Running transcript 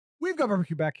We've got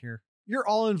barbecue back here. You're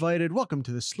all invited. Welcome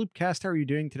to the Sloopcast. How are you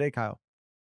doing today, Kyle?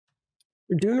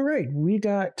 We're doing all right. We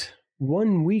got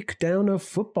 1 week down of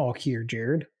football here,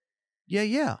 Jared.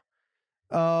 Yeah.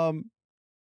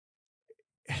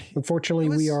 Unfortunately,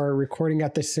 we are recording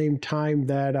at the same time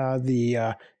that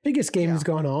the biggest game has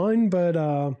gone on,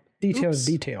 but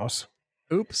details.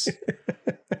 Oops.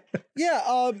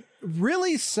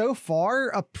 Really, so far,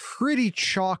 a pretty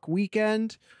chalk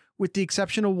weekend, with the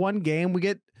exception of one game. We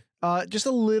get just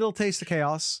a little taste of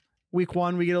chaos. Week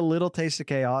one, we get a little taste of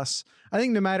chaos. I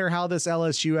think no matter how this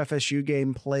LSU FSU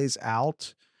game plays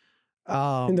out,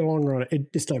 in the long run,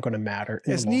 it's not going to matter.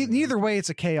 It's neither way.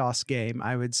 It's a chaos game,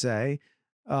 I would say.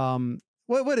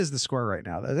 What is the score right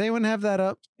now? Does anyone have that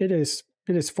up? It is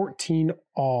 14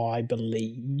 all, I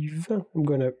believe. I'm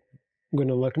gonna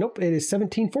look. Nope, it is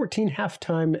 17-14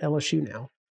 halftime LSU now.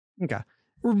 Okay.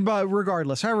 But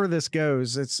regardless, however this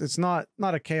goes, it's not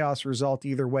a chaos result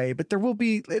either way, but there will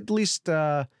be at least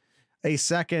a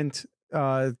second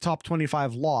top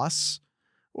 25 loss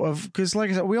because, like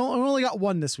I said, we only got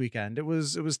one this weekend. It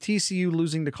was TCU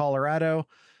losing to Colorado.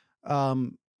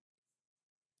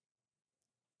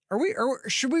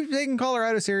 Should we be taking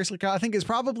Colorado seriously? I think it's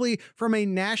probably, from a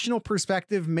national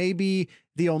perspective, maybe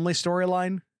the only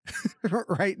storyline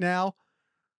right now.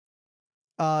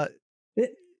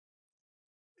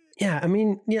 Yeah, I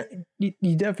mean, yeah,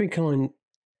 you definitely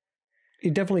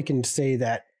can say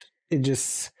that. It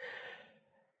just,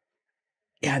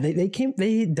 yeah,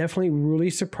 they definitely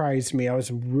really surprised me. I was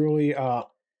really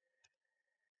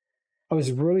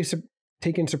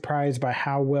taken surprised by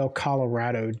how well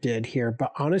Colorado did here.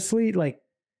 But honestly, like,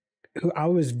 who I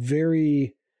was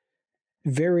very,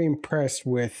 very impressed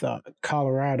with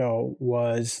Colorado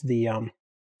was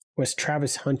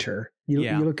Travis Hunter.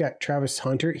 You look at Travis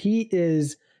Hunter, he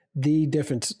is the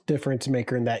difference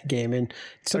maker in that game, and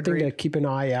something to keep an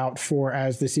eye out for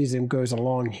as the season goes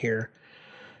along here.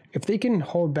 If they can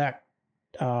hold back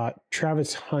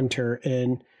Travis Hunter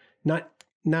and not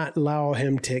allow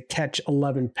him to catch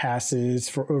 11 passes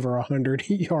for over 100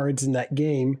 yards in that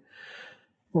game,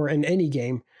 or in any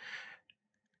game,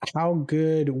 how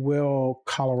good will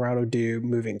Colorado do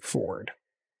moving forward?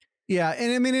 Yeah,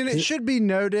 and I mean, and it should be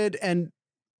noted, and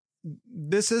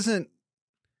this isn't,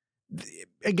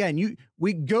 again,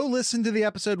 we go listen to the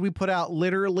episode we put out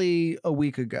literally a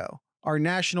week ago, our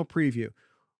national preview.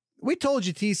 We told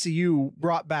you TCU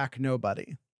brought back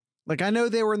nobody. Like, I know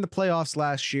they were in the playoffs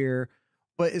last year,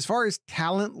 but as far as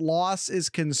talent loss is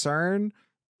concerned,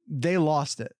 they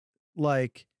lost it.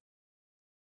 Like,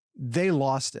 they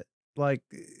lost it. Like,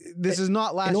 this is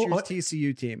not last year's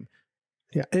TCU team.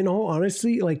 Yeah, in all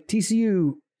honesty, like,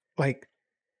 TCU, like,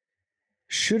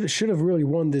 should have really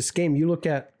won this game. You look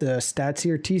at the stats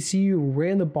here. TCU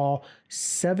ran the ball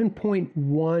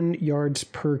 7.1 yards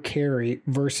per carry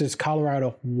versus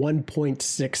Colorado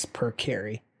 1.6 per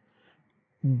carry.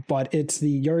 But it's the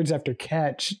yards after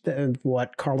catch of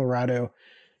what Colorado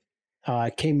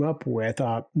came up with.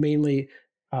 Mainly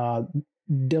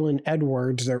Dylan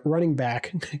Edwards, their running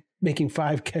back, making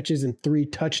 5 catches and 3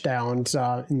 touchdowns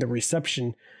in the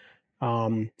reception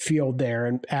field there,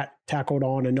 and tackled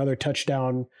on another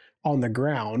touchdown on the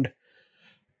ground.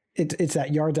 It's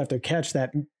that yards after catch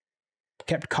that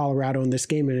kept Colorado in this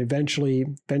game and eventually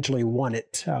won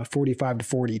it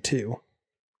 45-42.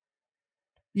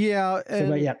 Yeah.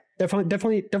 But yeah,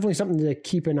 definitely something to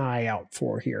keep an eye out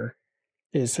for here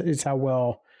is how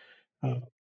well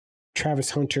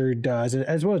Travis Hunter does,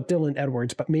 as well as Dylan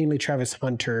Edwards, but mainly Travis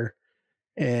Hunter.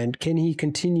 And can he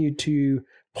continue to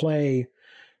play,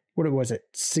 what was it,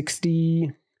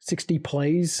 60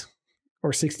 plays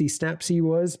or 60 snaps he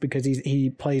was, because he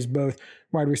plays both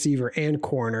wide receiver and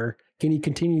corner. Can he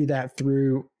continue that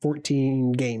through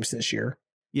 14 games this year?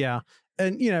 Yeah.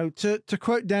 And, to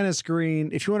quote Dennis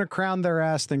Green, if you want to crown their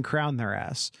ass, then crown their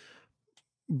ass.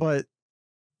 But,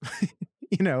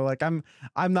 like, I'm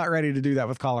not ready to do that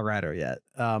with Colorado yet.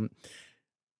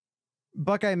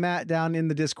 Buckeye Matt down in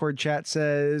the Discord chat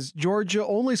says Georgia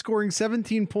only scoring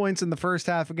 17 points in the first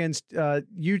half against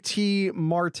UT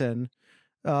Martin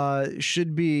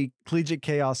should be collegiate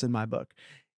chaos in my book.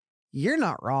 You're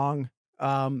not wrong.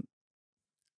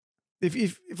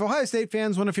 If Ohio State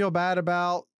fans want to feel bad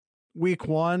about week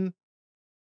one,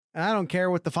 and I don't care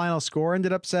what the final score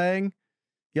ended up saying,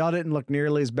 y'all didn't look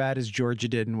nearly as bad as Georgia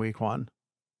did in week one.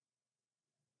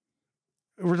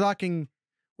 We're talking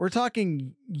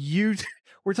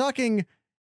University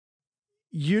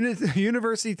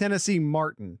of Tennessee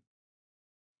Martin.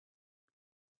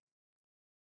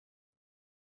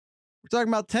 We're talking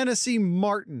about Tennessee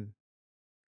Martin.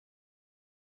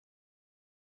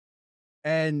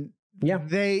 And yeah,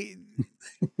 they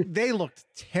they looked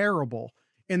terrible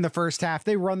in the first half.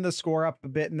 They run the score up a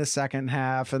bit in the second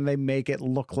half and they make it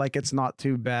look like it's not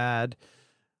too bad.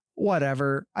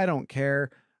 Whatever. I don't care.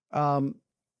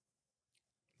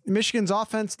 Michigan's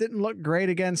offense didn't look great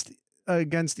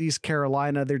against East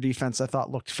Carolina. Their defense, I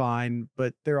thought, looked fine,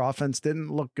 but their offense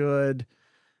didn't look good.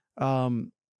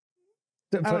 Funny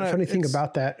thing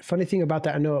about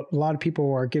that, I know a lot of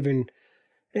people are giving,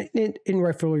 in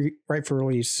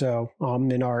rightfully so,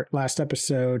 in our last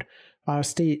episode,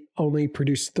 State only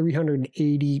produced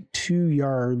 382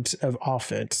 yards of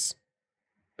offense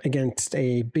against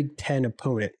a Big Ten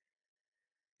opponent.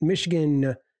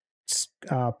 Michigan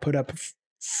put up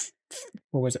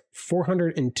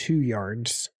 402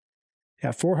 yards.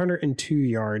 Yeah, 402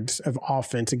 yards of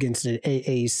offense against an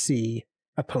AAC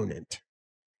opponent.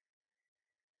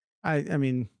 I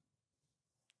mean,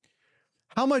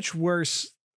 how much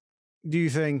worse do you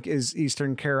think is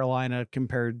Eastern Carolina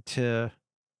compared to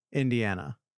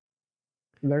Indiana?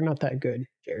 They're not that good,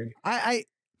 Jared.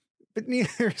 But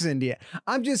neither is Indiana.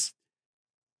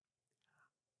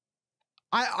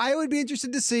 I would be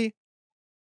interested to see.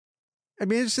 I'd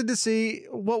be interested to see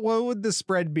what would the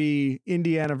spread be,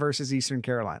 Indiana versus Eastern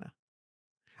Carolina.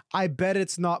 I bet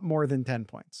it's not more than 10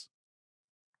 points.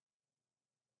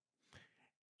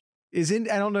 I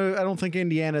don't know. I don't think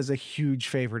Indiana is a huge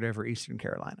favorite over Eastern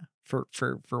Carolina for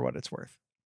what it's worth.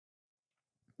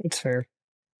 It's fair.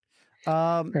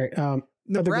 Right.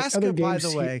 Nebraska, by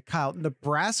the way, Kyle,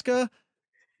 Nebraska,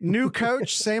 new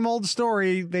coach, same old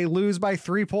story. They lose by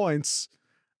 3 points.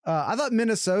 I thought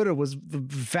Minnesota was the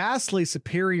vastly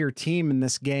superior team in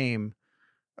this game,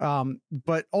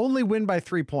 but only win by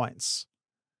 3 points.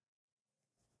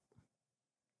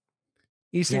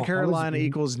 Eastern Carolina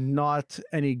equals not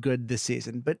any good this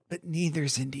season, but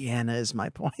neither's Indiana is my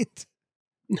point.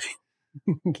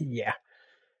 Yeah.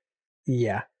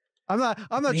 I'm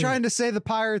not trying to say the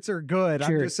Pirates are good.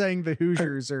 Sure. I'm just saying the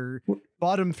Hoosiers are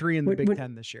bottom 3 in the Big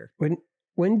Ten this year.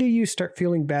 When do you start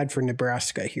feeling bad for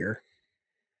Nebraska here?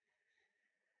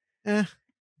 Why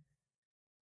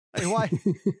do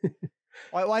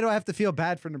I have to feel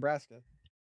bad for Nebraska?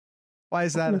 Why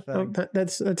is that a thing?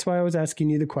 That's why I was asking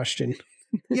you the question.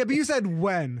 Yeah, but you said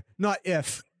when, not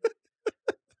if.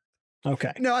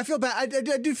 Okay. No, I feel bad.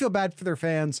 I do feel bad for their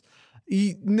fans.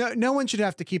 No one should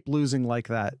have to keep losing like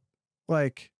that.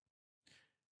 Like,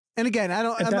 and again, I'm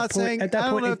not saying at that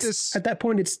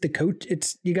point it's the coach.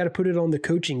 You got to put it on the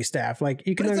coaching staff. Like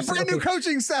you can. It's a brand new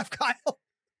coaching staff, Kyle.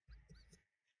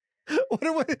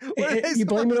 You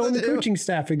blame it on the coaching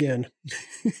staff again.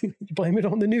 You blame it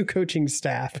on the new coaching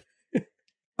staff.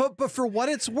 But for what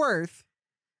it's worth,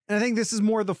 and I think this is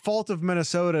more the fault of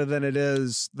Minnesota than it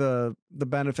is the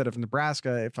benefit of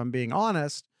Nebraska, if I'm being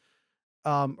honest,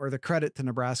 or the credit to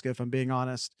Nebraska, if I'm being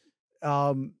honest.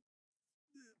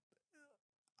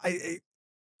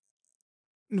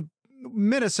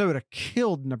 Minnesota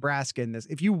killed Nebraska in this.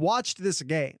 If you watched this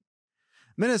game,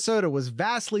 Minnesota was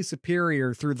vastly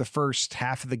superior through the first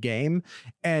half of the game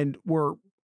and were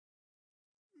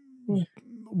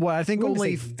I think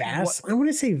only vast. I want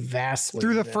to say vastly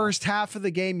through the first half of the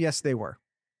game. Yes, they were.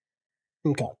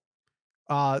 Okay.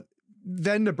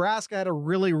 Then Nebraska had a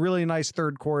really, really nice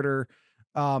third quarter.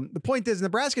 The point is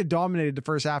Nebraska dominated the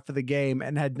first half of the game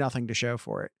and had nothing to show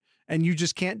for it. And you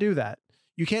just can't do that.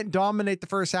 You can't dominate the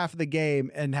first half of the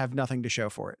game and have nothing to show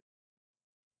for it.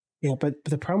 Yeah, but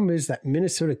the problem is that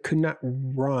Minnesota could not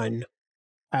run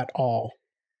at all.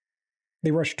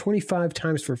 They rushed 25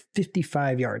 times for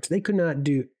 55 yards. They could not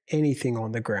do anything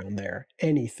on the ground there.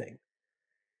 Anything.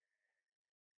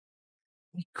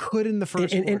 They could in the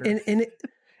first quarter. And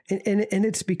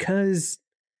it's because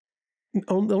the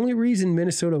only reason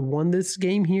Minnesota won this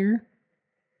game here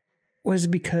was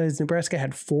because Nebraska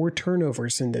had 4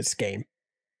 turnovers in this game.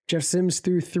 Jeff Sims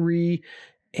threw 3,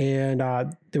 and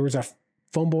there was a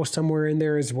fumble somewhere in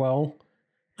there as well.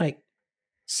 Like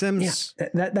Sims,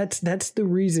 yeah, that's the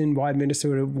reason why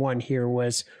Minnesota won here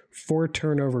was 4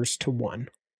 turnovers to 1.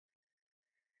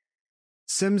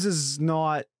 Sims is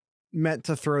not meant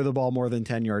to throw the ball more than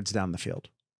 10 yards down the field.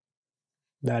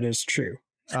 That is true.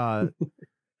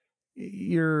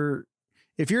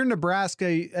 If you're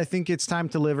Nebraska, I think it's time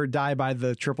to live or die by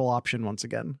the triple option once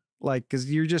again. Like, because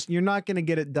you're not going to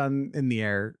get it done in the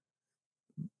air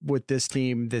with this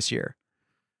team this year.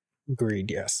 Agreed.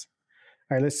 Yes.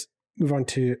 All right, let's move on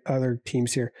to other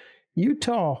teams here.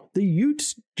 Utah, the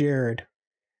Utes, Jared,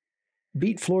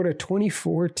 beat Florida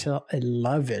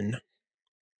 24-11.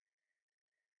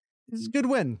 It's a good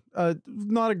win.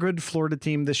 Not a good Florida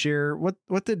team this year.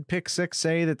 What did Pick Six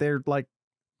say, that they're like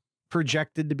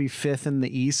projected to be 5th in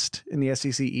the East, in the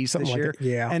SEC East this year?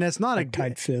 Yeah. And it's not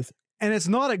tied 5th. And it's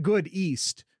not a good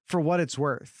East for what it's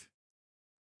worth.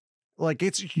 Like,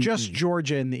 it's just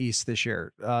Georgia in the East this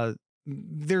year.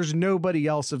 There's nobody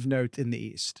else of note in the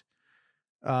East.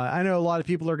 I know a lot of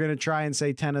people are going to try and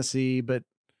say Tennessee, but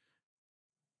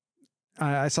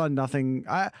I saw nothing.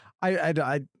 I'm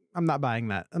not buying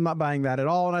that. I'm not buying that at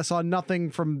all. And I saw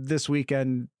nothing from this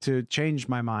weekend to change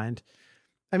my mind.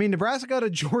 I mean, Nebraska got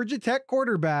a Georgia Tech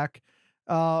quarterback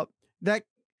that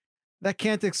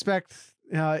can't expect.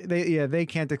 They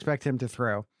can't expect him to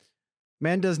throw.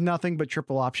 Man does nothing but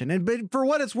triple option. But for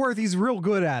what it's worth, he's real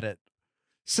good at it.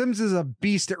 Sims is a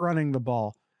beast at running the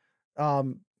ball.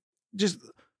 Just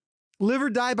live or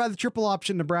die by the triple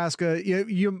option, Nebraska.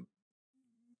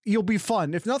 You'll be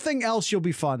fun. If nothing else, you'll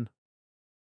be fun.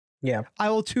 Yeah. I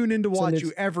will tune in to watch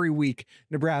you every week,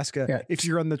 Nebraska, if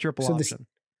you're on the triple option.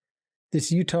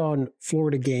 This Utah and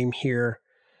Florida game here,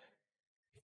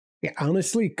 yeah,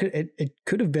 honestly, it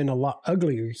could have been a lot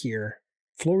uglier here.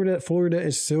 Florida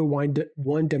is so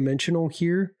one-dimensional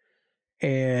here,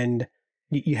 and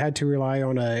you had to rely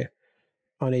on a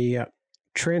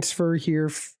transfer here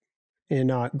in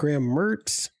Graham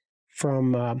Mertz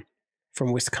from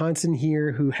Wisconsin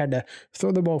here, who had to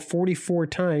throw the ball 44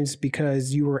 times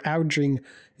because you were averaging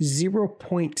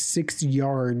 0.6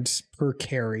 yards per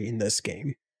carry in this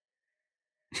game.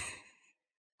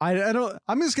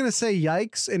 I'm just going to say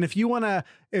yikes. And if you want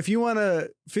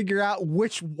to figure out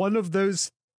which one of those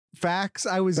facts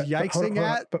I was yikesing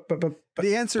at,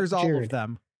 the answer is all of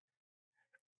them.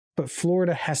 But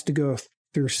Florida has to go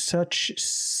through such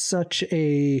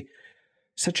a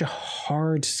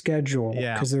hard schedule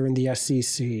because they're in the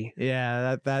SEC.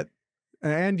 Yeah, that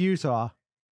and Utah.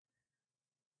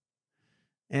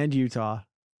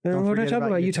 When I talk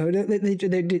about Utah,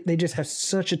 they just have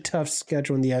such a tough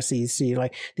schedule in the SEC.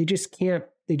 Like they just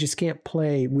can't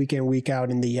play week in, week out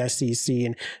in the SEC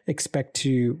and expect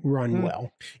to run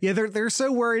well. Yeah, they're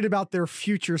so worried about their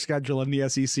future schedule in the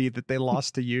SEC that they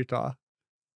lost to Utah.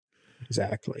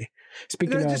 Exactly.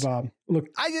 Speaking of, look,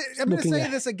 I'm going to say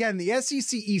this again. The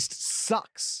SEC East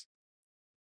sucks.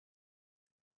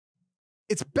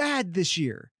 It's bad this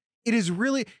year. It is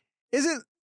really, isn't.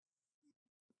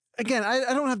 Again,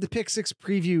 I don't have the pick six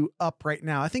preview up right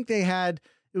now. I think it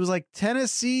was like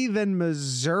Tennessee, then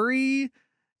Missouri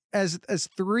as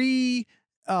three.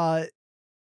 And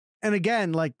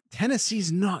again, like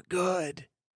Tennessee's not good.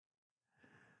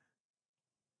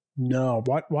 No,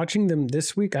 watching them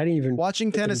this week, I didn't even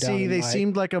watching Tennessee. They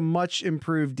seemed like a much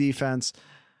improved defense.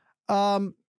 I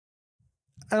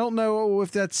don't know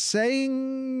if that's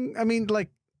saying. I mean, like,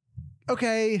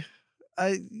 okay,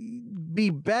 be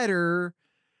better.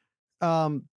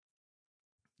 But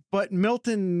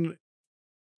Milton's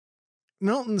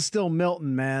still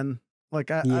Milton, man.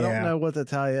 Like I don't know what to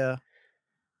tell you.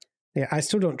 Yeah, I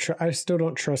still don't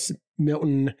trust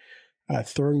Milton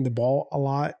throwing the ball a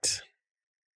lot.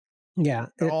 Yeah,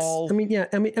 I mean,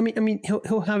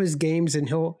 he'll have his games and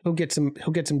he'll get some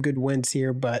good wins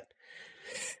here, but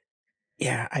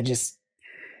yeah, I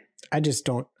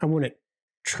wouldn't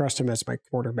trust him as my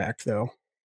quarterback though.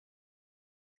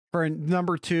 For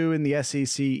number 2 in the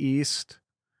SEC East,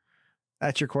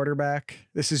 that's your quarterback.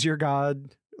 This is your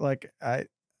god. Like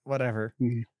whatever.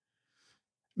 Mm-hmm.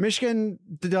 Michigan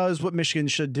does what Michigan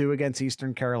should do against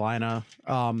Eastern Carolina.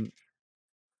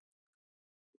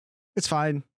 It's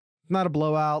fine. Not a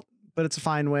blowout, but it's a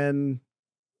fine win.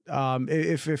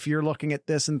 If you're looking at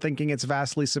this and thinking it's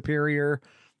vastly superior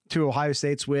to Ohio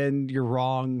State's win, you're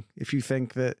wrong. If you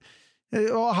think that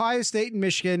Ohio State and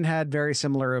Michigan had very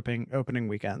similar opening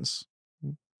weekends,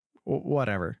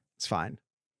 whatever, it's fine.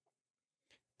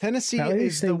 Tennessee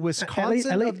is the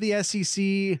Wisconsin of the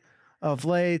SEC of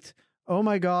late. Oh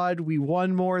my God, we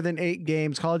won more than 8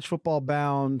 games, college football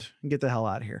bound. Get the hell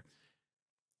out of here.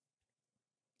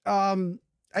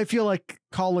 I feel like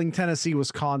calling Tennessee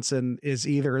Wisconsin is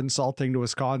either insulting to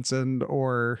Wisconsin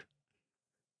or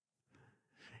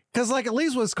because like at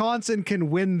least Wisconsin can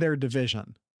win their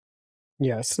division.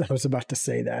 Yes, I was about to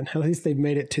say that. At least they've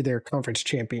made it to their conference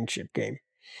championship game.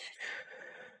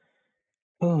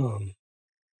 Then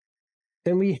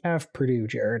we have Purdue,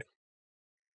 Jared.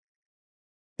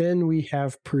 Then we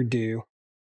have Purdue.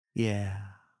 Yeah.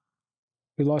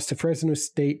 We lost to Fresno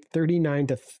State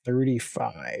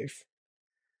 39-35.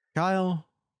 Kyle,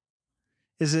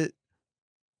 is it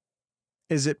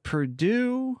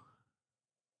Purdue?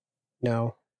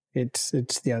 No, it's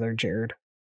the other Jared.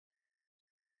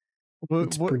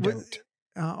 It's Purdue.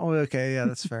 Oh, okay, yeah,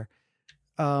 that's fair.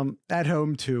 At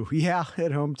home too. Yeah,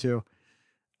 at home too.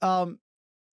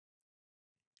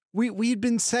 We'd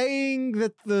been saying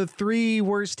that the 3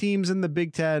 worst teams in the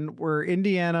Big Ten were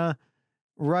Indiana,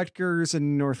 Rutgers,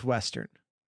 and Northwestern.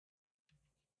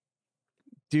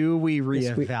 Do we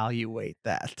reevaluate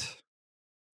that?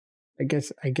 I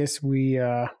guess we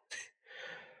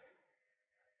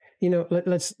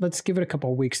let's give it a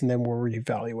couple of weeks and then we'll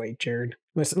reevaluate, Jared.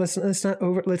 Let's not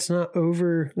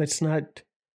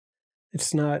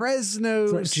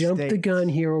jump the gun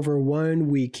here over 1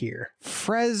 week here.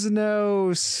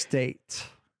 Fresno State.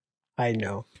 I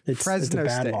know. It's a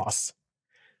bad loss.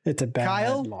 It's a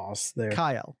bad loss there.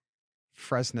 Kyle.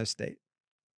 Fresno State.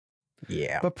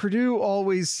 Yeah. But Purdue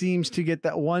always seems to get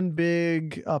that one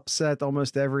big upset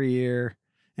almost every year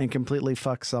and completely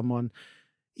fuck someone.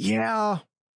 Yeah,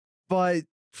 but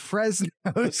Fresno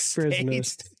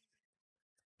State.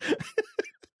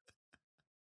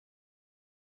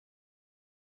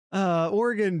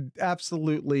 Oregon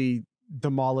absolutely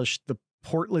demolished the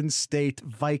Portland State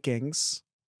Vikings.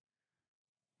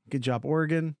 Good job,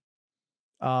 Oregon.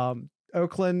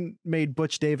 Oakland made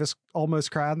Butch Davis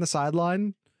almost cry on the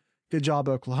sideline. Good job,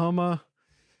 Oklahoma.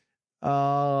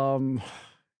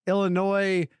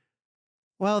 Illinois,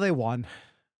 well, they won.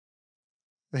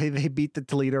 They beat the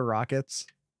Toledo Rockets.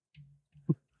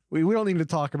 We don't need to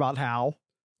talk about how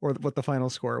or what the final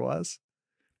score was.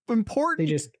 The important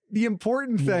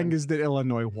thing is that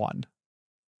Illinois won.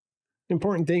 The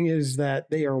important thing is that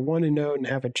they are 1-0 and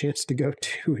have a chance to go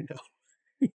 2-0.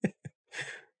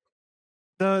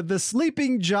 The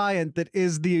sleeping giant that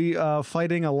is the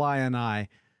Fighting Illini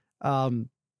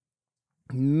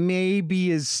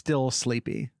maybe is still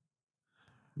sleepy.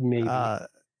 Maybe.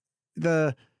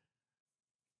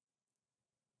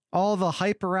 All the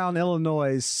hype around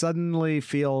Illinois suddenly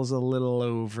feels a little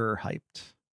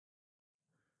overhyped.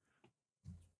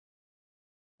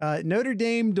 Notre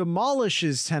Dame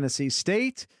demolishes Tennessee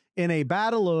State in a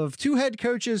battle of two head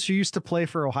coaches who used to play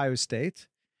for Ohio State.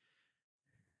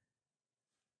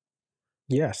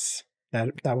 Yes,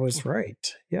 that was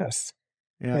right. Yes.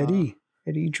 Yeah.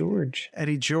 Eddie George.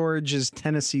 Eddie George is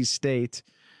Tennessee State.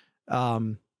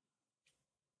 Hey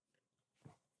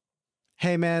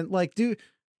man, like, dude,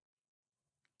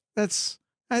 that's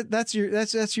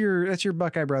your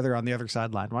Buckeye brother on the other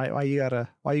sideline. Why you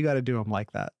gotta do him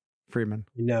like that, Freeman?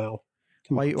 No.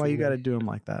 Why you gotta do him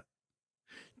like that?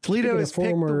 Toledo is picked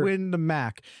to win the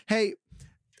MAC. Hey,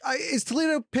 is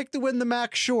Toledo picked to win the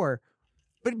MAC? Sure.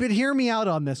 But hear me out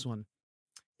on this one.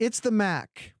 It's the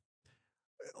MAC.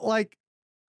 Like,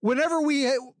 whenever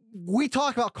we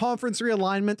talk about conference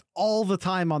realignment all the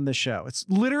time on this show, it's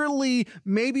literally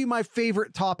maybe my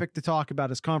favorite topic to talk about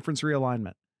is conference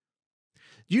realignment.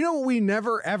 Do you know what we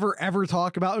never, ever, ever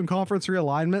talk about in conference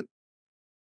realignment?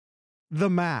 The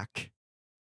MAC.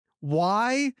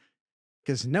 Why?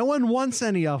 Because no one wants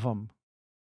any of them.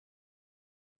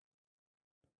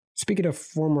 Speaking of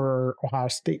former Ohio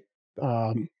State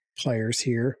players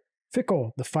here,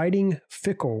 Fickle, the Fighting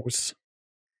Fickles.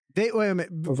 Wait a minute.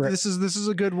 This is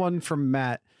a good one from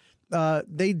Matt.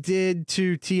 They did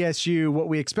to TSU what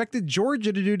we expected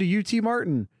Georgia to do to UT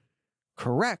Martin.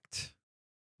 Correct.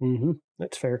 Mm-hmm.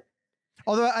 That's fair.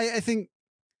 Although I think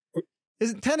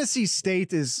Tennessee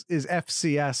State is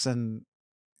FCS, and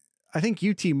I think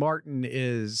UT Martin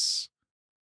is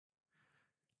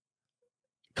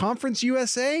Conference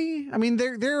USA. I mean,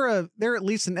 they're at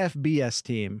least an FBS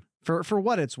team for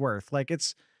what it's worth. Like,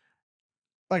 it's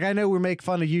like, I know we make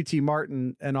fun of UT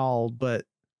Martin and all, but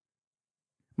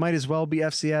might as well be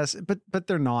FCS, but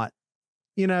they're not.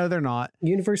 You know, they're not.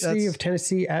 University of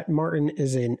Tennessee at Martin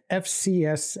is an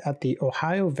FCS at the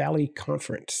Ohio Valley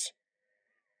Conference.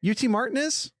 UT Martin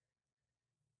is?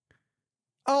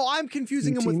 Oh, I'm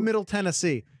confusing them with Middle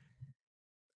Tennessee.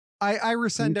 I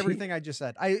rescind everything I just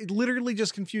said. I literally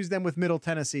just confused them with Middle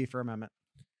Tennessee for a moment.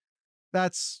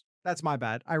 That's my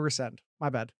bad. I rescind. My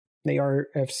bad. They are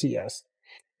FCS.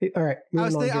 All right.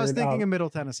 I was thinking of Middle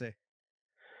Tennessee.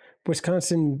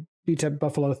 Wisconsin beats up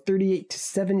Buffalo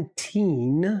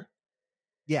 38-17.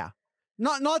 Yeah.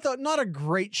 Not a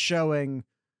great showing.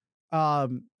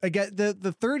 Again,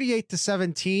 the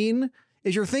 38-17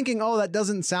 is, you're thinking, oh, that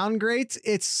doesn't sound great.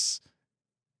 It's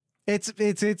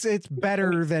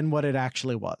better than what it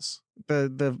actually was.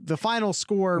 The final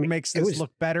score makes this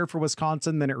look better for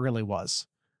Wisconsin than it really was.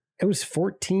 It was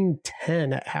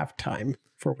 14-10 at halftime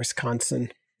for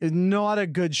Wisconsin. Not a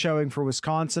good showing for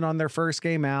Wisconsin on their first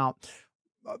game out.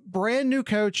 Brand new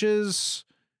coaches,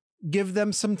 give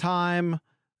them some time.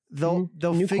 They'll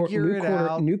figure it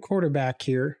out. New quarterback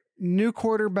here. New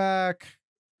quarterback,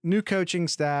 new coaching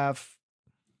staff.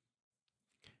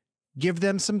 Give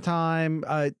them some time.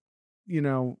 Give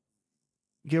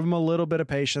them a little bit of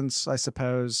patience, I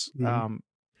suppose.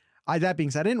 Mm-hmm. That being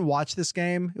said, I didn't watch this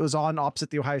game. It was on opposite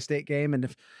the Ohio State game, and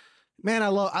if Man, I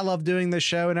love doing this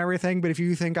show and everything, but if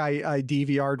you think I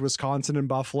DVR'd Wisconsin and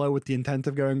Buffalo with the intent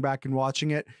of going back and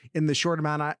watching it in the short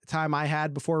amount of time I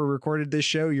had before we recorded this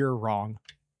show, you're wrong.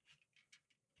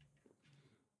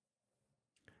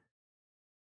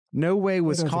 No way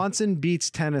Wisconsin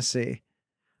beats Tennessee.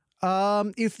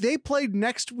 If they played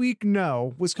next week,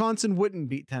 no, Wisconsin wouldn't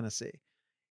beat Tennessee.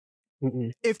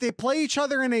 Mm-mm. If they play each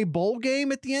other in a bowl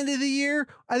game at the end of the year,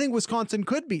 I think Wisconsin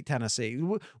could beat Tennessee.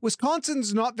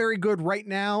 Wisconsin's not very good right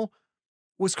now.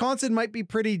 Wisconsin might be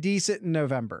pretty decent in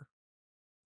November.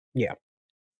 Yeah.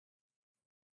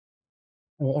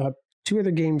 Two other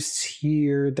games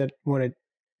here that I want to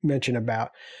mention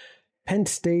about. Penn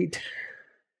State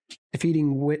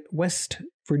defeating West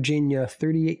Virginia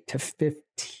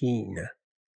 38-15.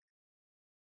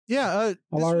 Yeah.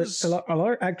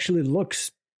 Allard actually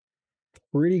looks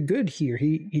pretty good here.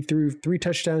 He threw 3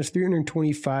 touchdowns,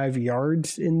 325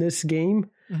 yards in this game.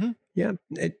 Mm-hmm. Yeah,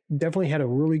 it definitely had a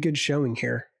really good showing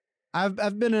here.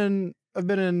 I've been in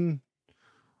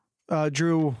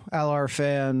Drew Allar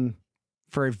fan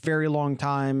for a very long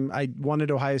time. I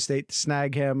wanted Ohio State to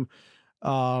snag him.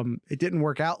 It didn't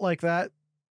work out like that.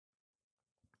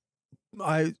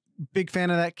 Big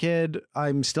fan of that kid.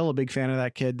 I'm still a big fan of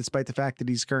that kid, despite the fact that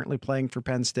he's currently playing for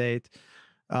Penn State.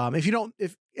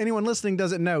 If anyone listening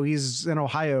doesn't know, he's an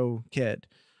Ohio kid.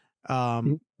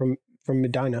 From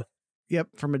Medina. Yep.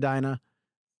 From Medina.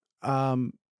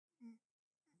 That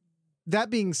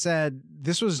being said,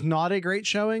 this was not a great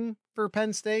showing for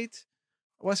Penn State.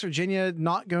 West Virginia,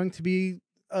 not going to be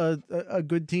a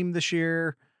good team this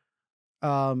year.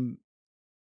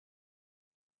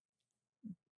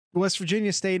 West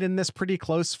Virginia stayed in this pretty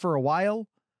close for a while.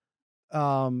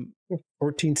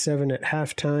 14-7 at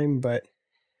halftime, but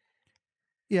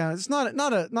yeah, it's not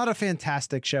a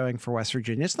fantastic showing for West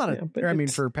Virginia. It's not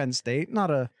for Penn State,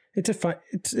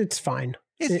 it's fine.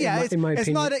 In my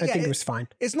opinion, I think it was fine.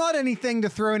 It's not anything to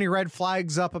throw any red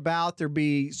flags up about or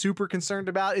be super concerned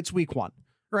about. It's week 1,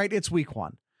 right? It's week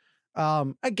 1.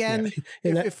 Again,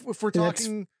 if we're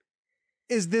talking,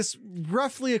 is this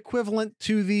roughly equivalent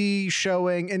to the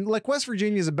showing? And like West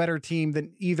Virginia is a better team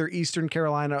than either Eastern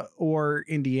Carolina or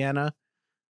Indiana.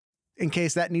 In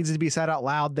case that needs to be said out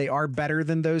loud, they are better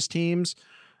than those teams.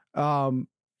 But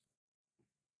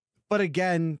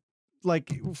again,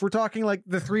 like if we're talking like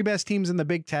the 3 best teams in the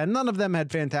Big Ten, none of them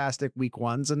had fantastic week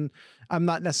 1s, and I'm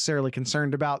not necessarily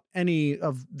concerned about any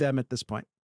of them at this point.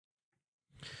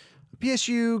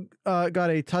 PSU got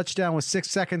a touchdown with 6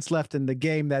 seconds left in the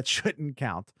game. That shouldn't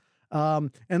count.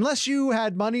 Unless you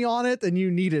had money on it and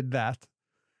you needed that.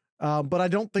 But I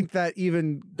don't think that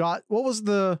even got, wait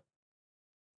a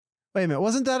minute.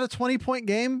 Wasn't that a 20-point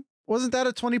game? Wasn't that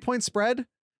a 20-point spread?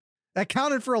 That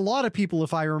counted for a lot of people,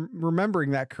 if I'm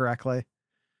remembering that correctly.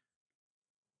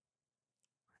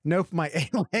 Nope, my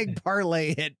 8-leg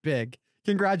parlay hit big.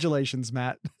 Congratulations,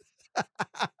 Matt.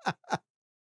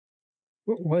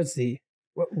 What was it?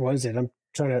 I'm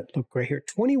trying to look right here.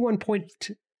 21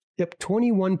 points. Yep,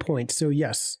 21 points. So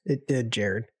yes, it did,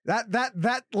 Jared.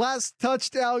 That last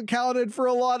touchdown counted for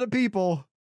a lot of people.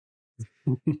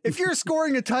 If you're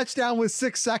scoring a touchdown with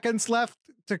 6 seconds left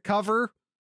to cover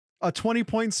a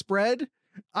 20-point spread,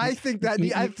 I think that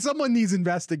someone needs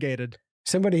investigated.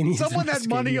 Someone had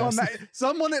money on that.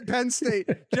 Someone at Penn State,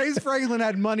 James Franklin,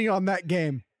 had money on that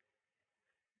game.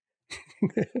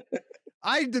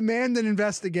 I demand an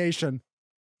investigation.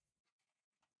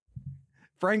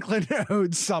 Franklin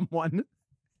owed someone.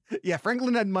 Yeah,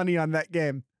 Franklin had money on that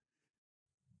game.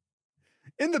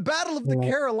 In the Battle of the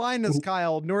Carolinas,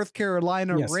 Kyle, North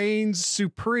Carolina reigns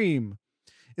supreme,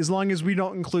 as long as we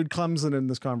don't include Clemson in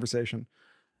this conversation.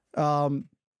 North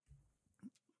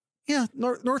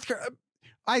Carolina.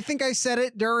 I think I said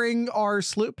it during our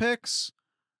sloot picks.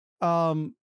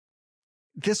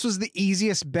 This was the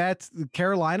easiest bet.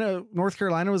 North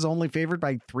Carolina was only favored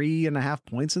by 3.5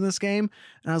 points in this game.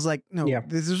 And I was like, no,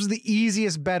 this was the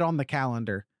easiest bet on the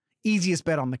calendar.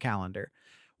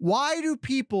 Why do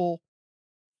people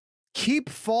keep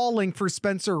falling for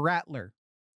Spencer Rattler?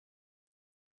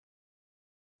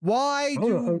 Why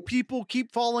do people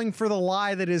keep falling for the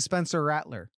lie that is Spencer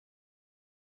Rattler?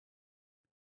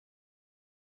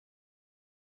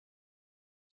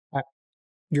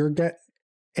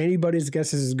 Anybody's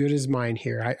guess is as good as mine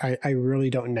here. I really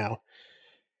don't know.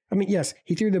 I mean, yes,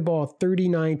 he threw the ball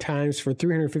 39 times for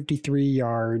 353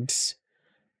 yards,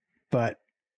 but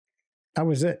that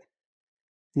was it.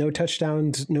 No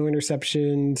touchdowns, no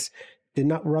interceptions, did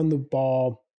not run the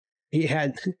ball. He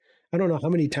had, I don't know how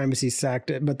many times he sacked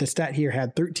it, but the stat here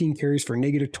had 13 carries for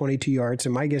negative 22 yards.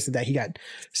 And my guess is that he got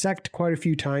sacked quite a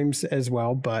few times as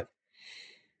well. But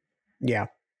yeah,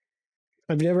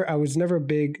 I was never a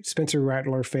big Spencer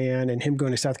Rattler fan, and him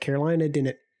going to South Carolina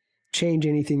didn't change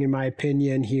anything in my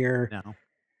opinion here. No.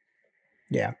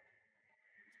 Yeah.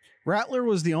 Rattler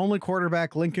was the only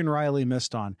quarterback Lincoln Riley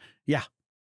missed on. Yeah.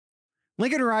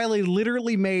 Lincoln Riley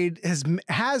literally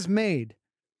has made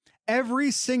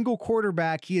every single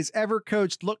quarterback he has ever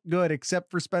coached look good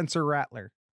except for Spencer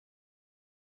Rattler.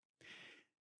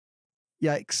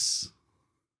 Yikes.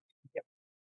 Yep.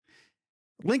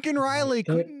 Lincoln Riley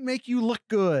couldn't make you look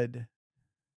good.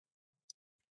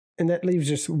 And that leaves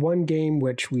just one game,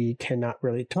 which we cannot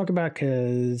really talk about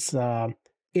because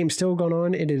game's still going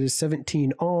on. It is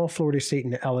 17-all, Florida State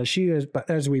and LSU. But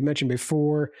as we mentioned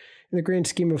before, in the grand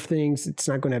scheme of things, it's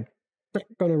not going to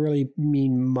really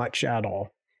mean much at all.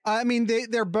 I mean,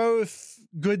 they're both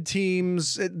good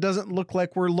teams. It doesn't look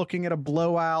like we're looking at a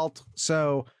blowout.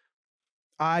 So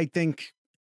I think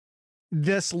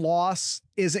this loss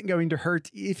isn't going to hurt.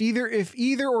 If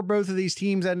either or both of these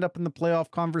teams end up in the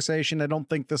playoff conversation, I don't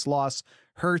think this loss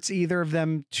hurts either of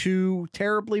them too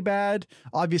terribly bad.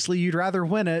 Obviously, you'd rather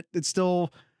win it. It's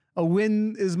still a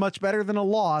win is much better than a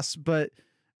loss, but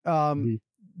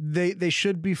they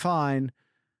should be fine.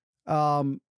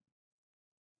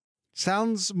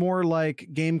 Sounds more like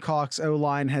Gamecocks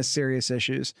O-line has serious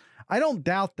issues. I don't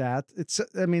doubt that.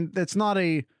 That's not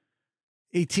a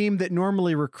team that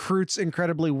normally recruits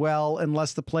incredibly well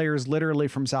unless the player is literally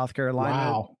from South Carolina.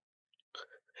 Wow.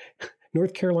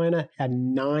 North Carolina had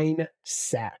 9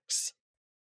 sacks.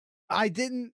 I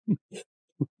didn't.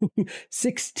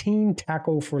 16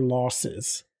 tackle for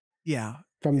losses. Yeah.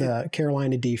 From the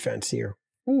Carolina defense here.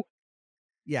 Ooh.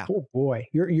 Yeah. Oh boy.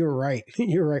 You're right.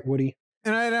 You're right, Woody.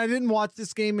 And I didn't watch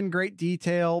this game in great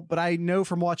detail, but I know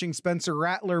from watching Spencer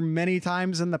Rattler many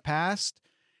times in the past,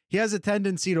 he has a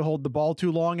tendency to hold the ball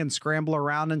too long and scramble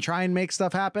around and try and make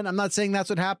stuff happen. I'm not saying that's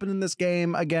what happened in this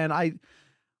game. Again, I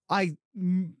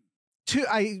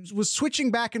was switching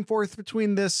back and forth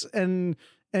between this and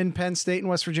Penn State and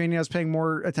West Virginia. I was paying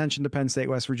more attention to Penn State,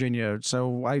 West Virginia.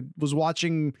 So I was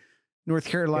watching North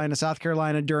Carolina, South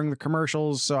Carolina during the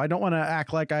commercials. So I don't want to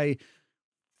act like I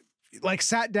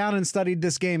sat down and studied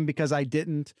this game because I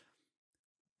didn't.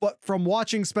 But from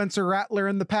watching Spencer Rattler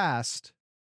in the past,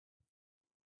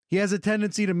 he has a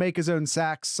tendency to make his own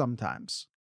sacks sometimes.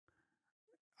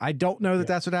 I don't know that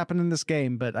that's what happened in this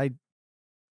game, but I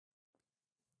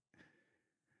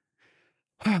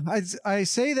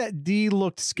say that D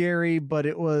looked scary, but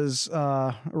it was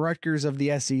Rutgers of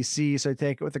the SEC, so I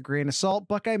take it with a grain of salt.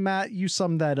 Buckeye Matt, you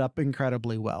summed that up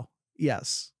incredibly well.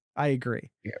 Yes, I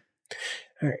agree. Yeah.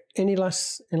 All right. Any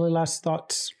last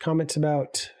thoughts, comments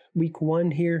about week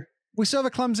 1 here? We still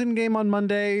have a Clemson game on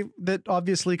Monday that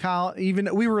obviously Kyle,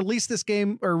 we released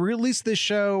this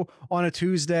show on a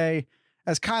Tuesday.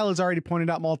 As Kyle has already pointed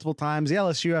out multiple times, the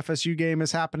LSU FSU game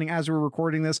is happening as we're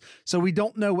recording this. So we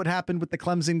don't know what happened with the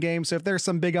Clemson game. So if there's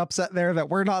some big upset there that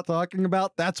we're not talking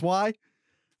about, that's why.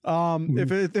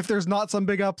 If there's not some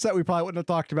big upset, we probably wouldn't have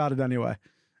talked about it anyway.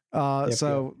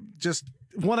 Just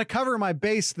want to cover my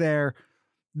base there.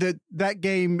 That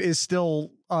game is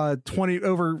still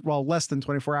less than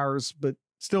 24 hours, but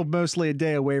still mostly a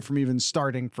day away from even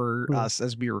starting for us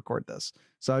as we record this.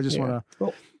 So I just want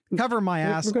to cover my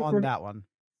ass on that one.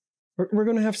 We're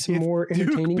going to have some more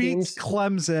entertaining games.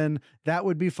 Clemson, that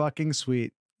would be fucking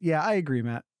sweet. Yeah, I agree,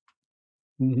 Matt.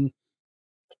 Mm-hmm.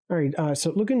 All right.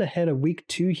 So looking ahead of week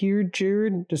 2 here,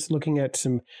 Jared, just looking at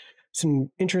some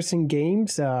interesting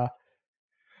games.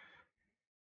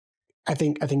 I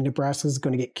think Nebraska is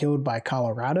going to get killed by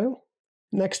Colorado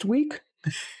next week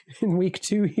in week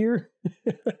 2 here.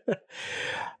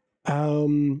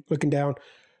 Looking down,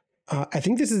 I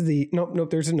think this is nope.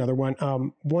 There's another one.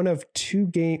 One of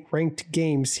 2 ranked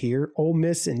games here: Ole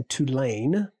Miss and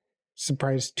Tulane.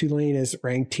 Surprised Tulane is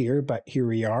ranked here, but here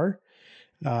we are.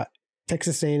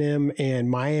 Texas A&M and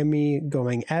Miami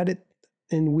going at it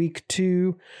in week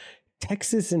 2.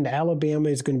 Texas and Alabama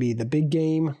is going to be the big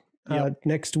game.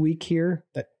 Next week here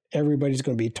that everybody's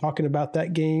going to be talking about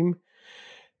that game.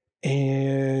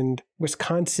 And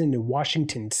Wisconsin and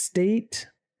Washington State.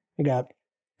 We got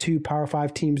 2 Power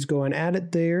 5 teams going at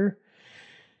it there.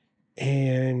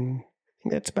 And I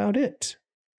think that's about it.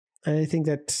 I think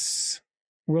that's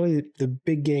really the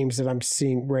big games that I'm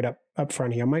seeing right up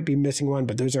front here. I might be missing one,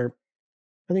 but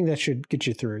I think that should get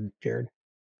you through, Jared.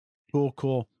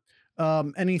 Cool.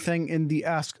 Anything in the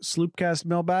Ask Sloopcast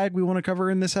mailbag we want to cover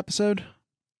in this episode?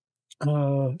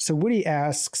 So Woody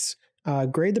asks,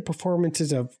 grade the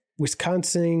performances of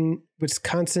Wisconsin,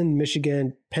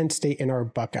 Michigan, Penn State, and our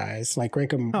Buckeyes. Like rank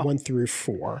them 1 through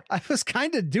 4. I was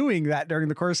kind of doing that during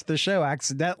the course of the show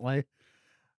accidentally.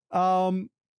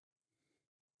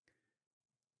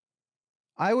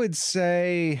 I would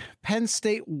say Penn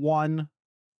State won,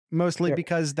 mostly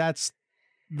because that's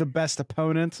the best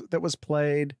opponent that was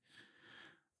played.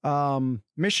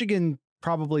 Michigan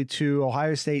probably 2,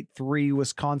 Ohio State 3,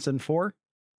 Wisconsin 4.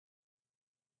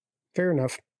 Fair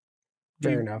enough.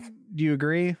 Do you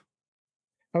agree?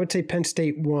 I would say Penn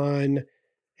State 1,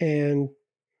 and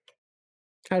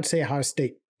I would say Ohio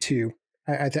State 2.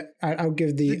 I'll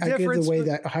give the way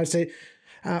that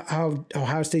how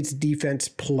Ohio State's defense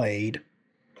played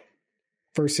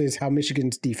versus how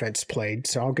Michigan's defense played.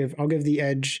 So I'll give the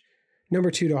edge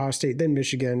number 2 to Ohio State, then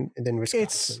Michigan, and then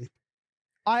Wisconsin.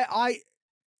 I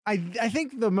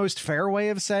think the most fair way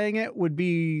of saying it would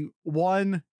be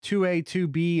 1, 2A,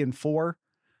 2B, and 4.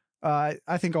 I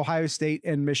think Ohio State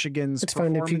and Michigan's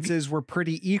performances were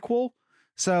pretty equal.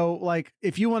 So, like,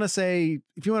 if you want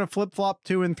to flip flop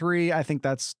 2 and 3, I think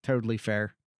that's totally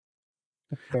fair.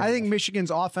 I think Michigan's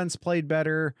offense played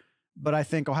better, but I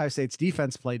think Ohio State's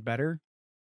defense played better.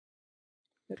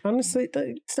 Honestly,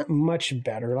 it's not much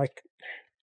better. Like,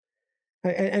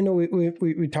 I know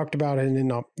we talked about it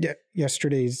in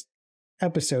yesterday's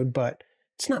episode, but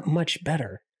it's not much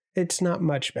better. It's not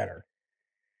much better.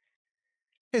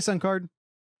 Hey, Suncard.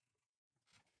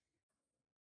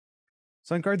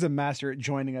 Suncard's a master at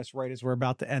joining us right as we're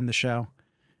about to end the show.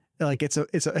 Like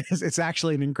it's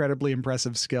actually an incredibly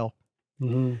impressive skill.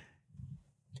 Mm-hmm.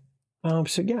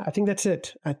 So yeah, I think that's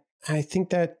it. I think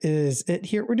that is it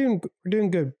here. We're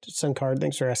doing good, Suncard.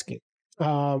 Thanks for asking.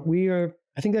 I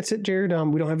think that's it, Jared.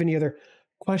 We don't have any other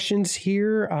questions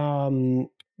here.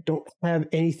 Don't have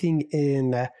anything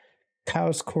in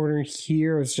Kyle's corner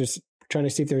here. I was just trying to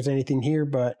see if there's anything here,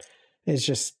 but it's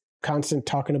just constant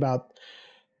talking about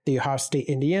the Ohio State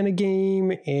Indiana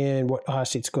game and what Ohio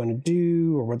State's going to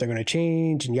do or what they're going to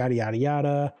change and yada, yada,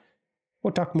 yada.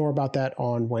 We'll talk more about that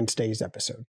on Wednesday's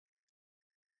episode.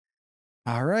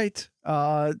 All right.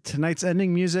 Tonight's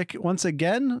ending music, once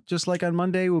again, just like on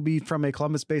Monday, will be from a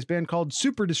Columbus-based band called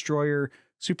Superdestroyer.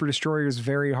 Superdestroyer is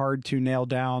very hard to nail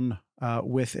down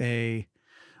with a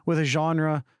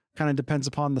genre. Kind of depends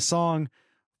upon the song.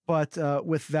 But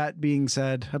with that being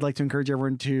said, I'd like to encourage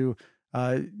everyone to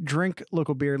drink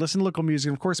local beer, listen to local music,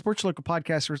 and of course, support your local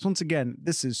podcasters. Once again,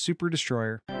 this is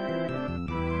Superdestroyer.